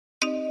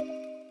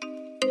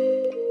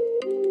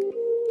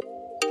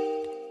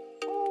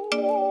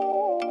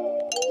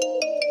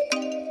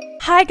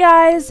Hi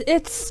guys,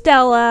 it's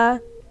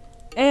Stella,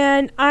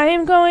 and I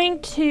am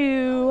going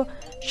to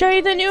show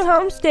you the new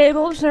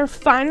Homestables. They're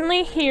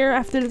finally here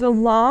after the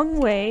long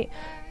wait.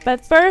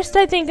 But first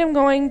I think I'm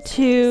going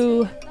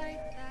to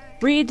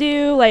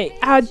redo,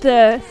 add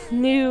the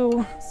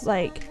new,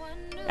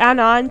 add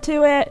on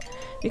to it.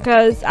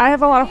 Because I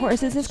have a lot of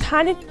horses. It's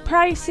kind of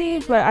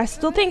pricey, but I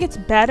still think it's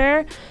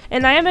better.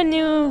 And I have a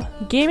new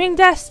gaming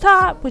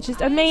desktop, which is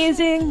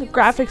amazing. The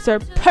graphics are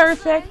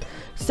perfect.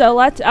 So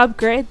let's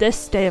upgrade this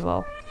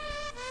stable.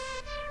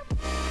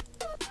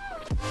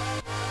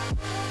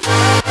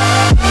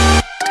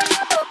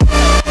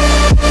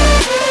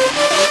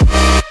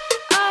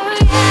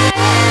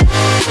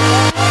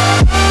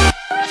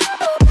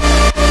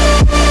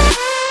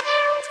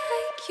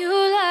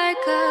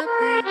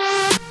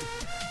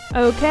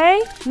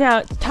 Okay, now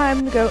it's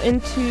time to go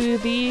into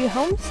the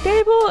home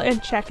stable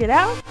and check it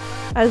out.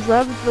 I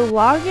love the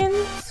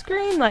login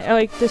screen,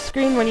 like the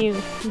screen when you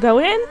go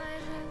in,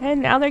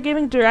 and now they're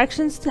giving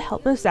directions to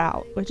help us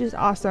out, which is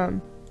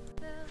awesome.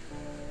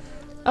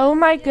 Oh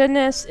my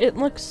goodness, it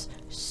looks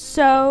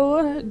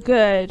so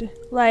good.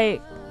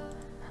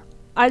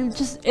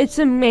 It's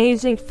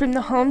amazing. From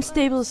the home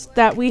stables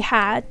that we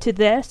had to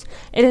this,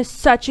 it is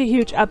such a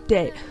huge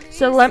update.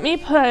 So let me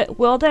put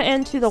Wilda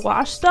into the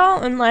wash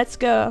stall and let's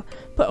go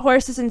put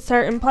horses in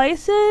certain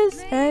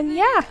places, and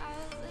yeah.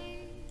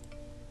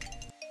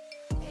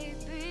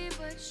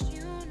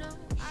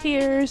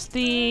 Here's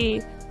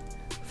the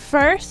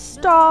first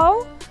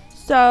stall.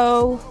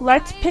 So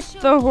let's pick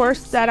the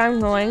horse that I'm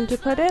going to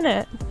put in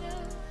it.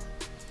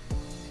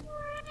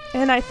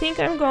 And I think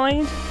I'm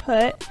going to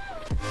put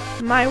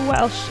my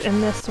Welsh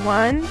in this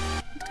one.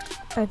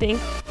 I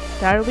think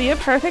that'll be a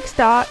perfect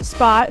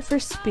spot for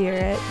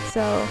Spirit.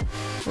 So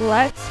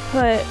let's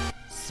put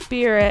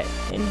Spirit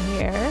in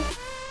here.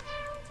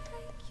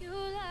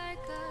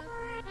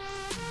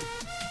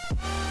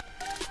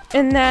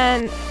 And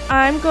then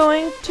I'm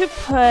going to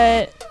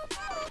put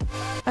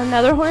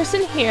another horse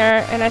in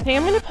here, and I think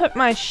I'm going to put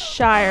my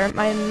Shire,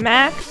 my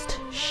maxed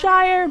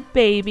Shire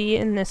baby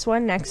in this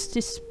one next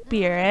to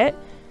Spirit.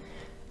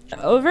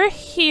 Over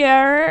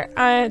here,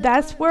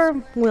 that's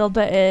where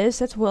Wilda is.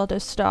 That's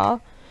Wilda's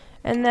stall.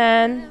 And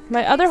then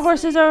my other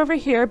horses are over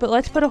here, but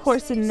let's put a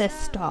horse in this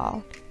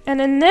stall.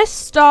 And in this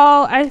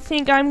stall, I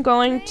think I'm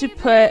going to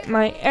put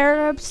my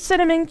Arab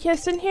Cinnamon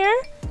Kiss in here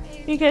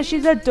because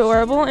she's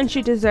adorable and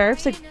she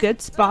deserves a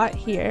good spot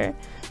here.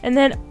 And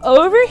then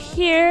over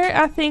here,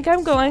 I think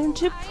I'm going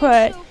to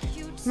put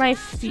my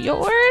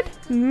Fjord,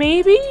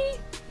 maybe?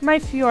 My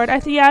Fjord. I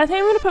think I'm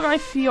going to put my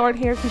Fjord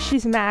here because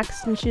she's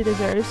maxed and she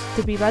deserves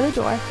to be by the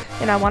door.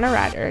 And I want to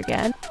ride her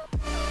again.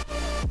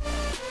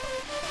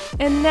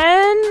 And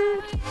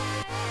then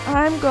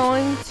I'm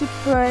going to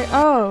put,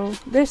 oh,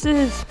 this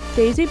is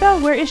Daisy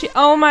Belle? Where is she?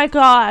 Oh my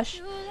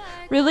gosh.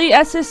 Really,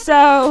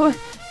 SSO?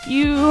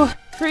 You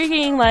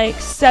freaking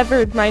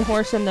severed my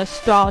horse in the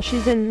stall.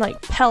 She's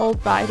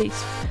impelled by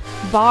these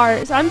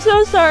bars. I'm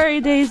so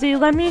sorry, Daisy.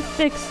 Let me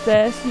fix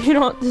this. You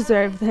don't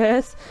deserve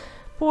this.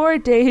 Poor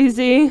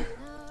Daisy.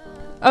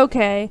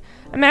 Okay,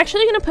 I'm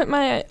actually gonna put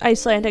my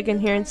Icelandic in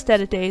here instead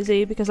of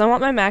Daisy because I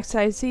want my max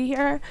Icy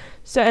here.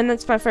 So, and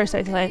that's my first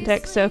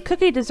Icelandic. So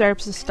Cookie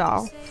deserves a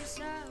stall.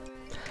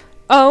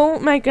 Oh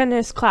my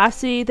goodness,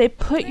 Classy, they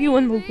put you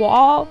in the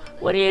wall.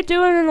 What are you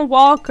doing in the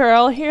wall,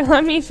 girl? Here,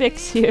 let me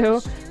fix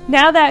you.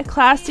 Now that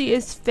Classy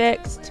is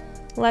fixed,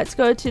 let's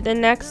go to the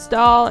next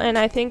stall, and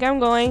I think I'm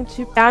going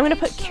to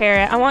put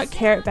Carrot. I want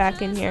Carrot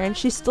back in here, and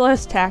she still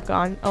has tack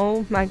on.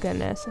 Oh my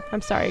goodness.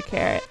 I'm sorry,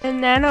 Carrot.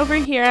 And then over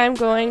here, I'm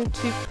going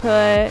to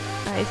put,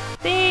 I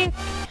think,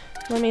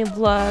 let me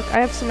look. I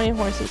have so many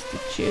horses to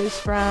choose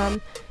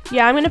from.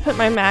 Yeah, I'm going to put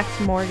my Max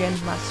Morgan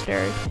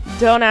Mustard.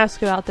 Don't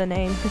ask about the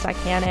name, because I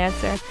can't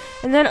answer.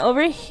 And then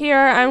over here,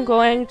 I'm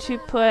going to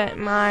put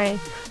my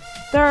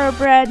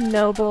Thoroughbred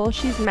Noble.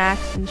 She's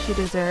maxed and she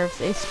deserves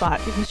a spot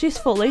because she's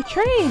fully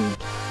trained.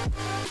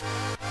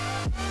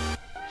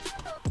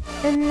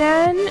 And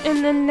then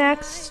in the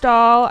next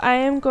stall, I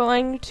am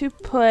going to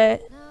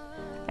put,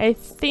 I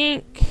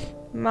think,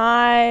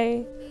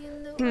 my,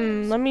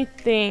 let me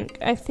think.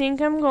 I think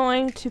I'm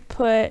going to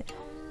put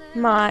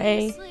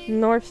my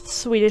North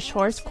Swedish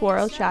horse,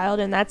 Coral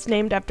Child, and that's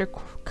named after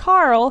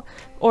Carl,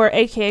 or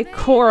aka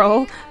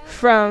Coral,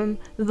 from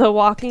The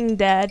Walking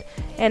Dead.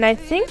 And I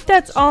think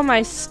that's all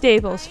my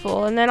stables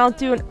full, and then I'll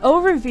do an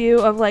overview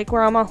of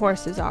where all my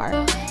horses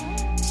are.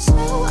 So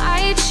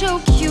I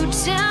choke you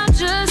down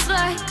just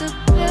like a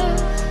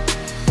pill.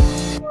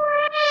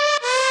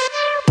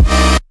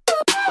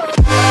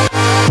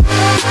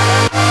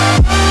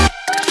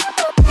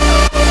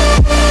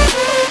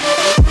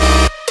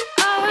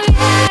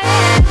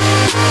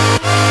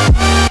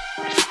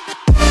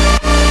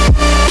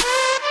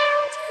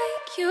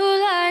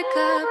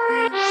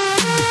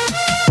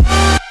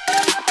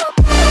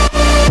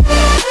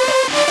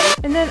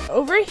 And then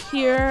over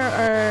here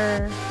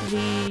are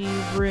the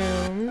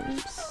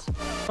rooms.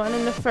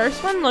 And the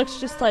first one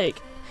looks just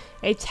like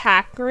a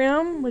tack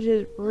room, which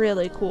is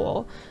really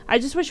cool. I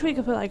just wish we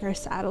could put like our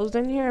saddles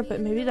in here, but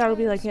maybe that'll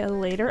be like a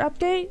later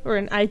update or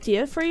an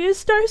idea for you,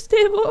 Star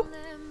Stable.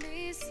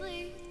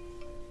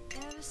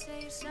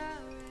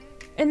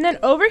 And then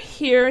over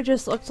here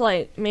just looked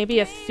like maybe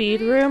a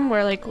feed room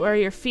where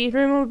your feed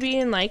room would be,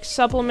 and like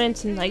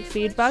supplements and like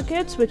feed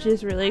buckets, which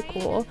is really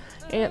cool.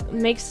 It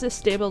makes the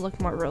stable look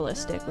more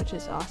realistic, which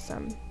is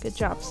awesome. Good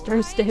job,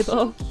 Star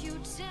Stable.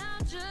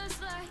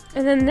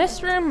 And then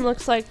this room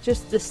looks like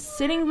just the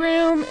sitting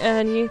room,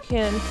 and you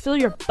can fill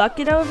your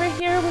bucket over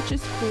here, which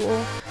is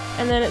cool.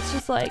 And then it's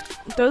just like,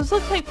 those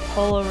look like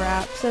polo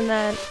wraps, and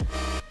then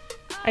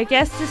I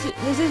guess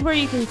this is where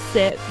you can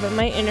sit, but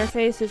my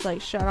interface is like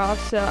shut off,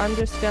 so I'm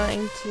just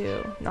going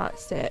to not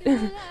sit.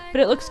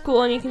 But it looks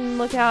cool, and you can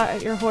look out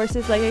at your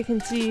horses. Like I can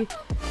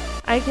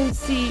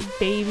see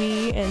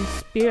Baby and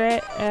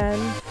Spirit and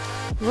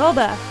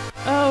Wilda.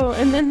 Oh,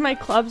 and then my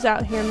club's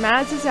out here.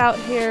 Mads is out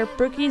here,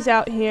 Brookie's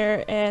out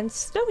here, and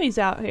Snowy's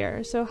out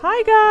here. So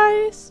hi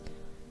guys!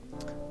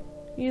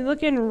 You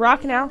looking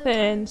rocking outfit,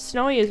 and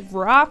Snowy is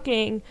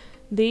rocking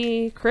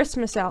the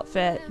Christmas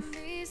outfit.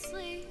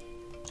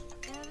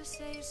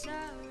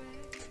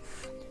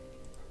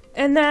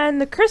 And then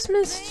the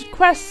Christmas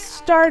quest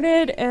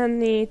started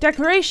and the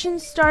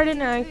decorations started,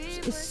 and I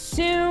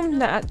assume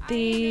that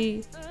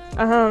the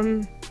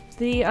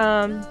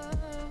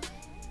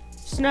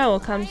snow will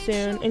come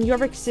soon and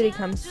York City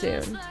comes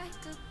soon.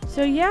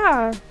 So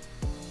yeah.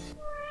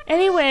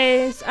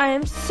 Anyways, I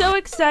am so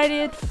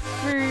excited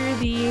for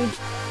the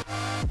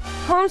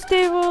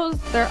Homestables.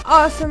 They're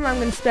awesome. I'm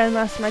going to spend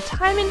most of my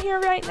time in here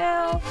right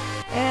now.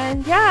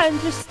 And yeah, and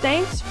just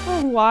thanks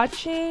for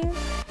watching.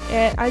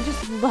 And I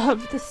just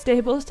love the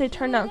stables. They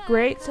turned out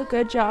great, so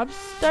good job,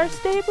 Star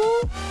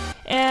Stable.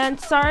 And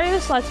sorry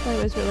this Let's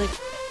Play was really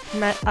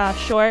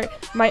short.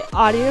 My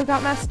audio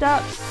got messed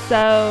up,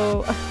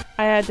 so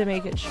I had to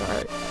make it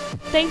short.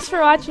 Thanks for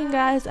watching,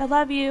 guys. I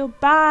love you.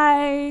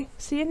 Bye.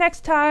 See you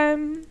next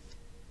time.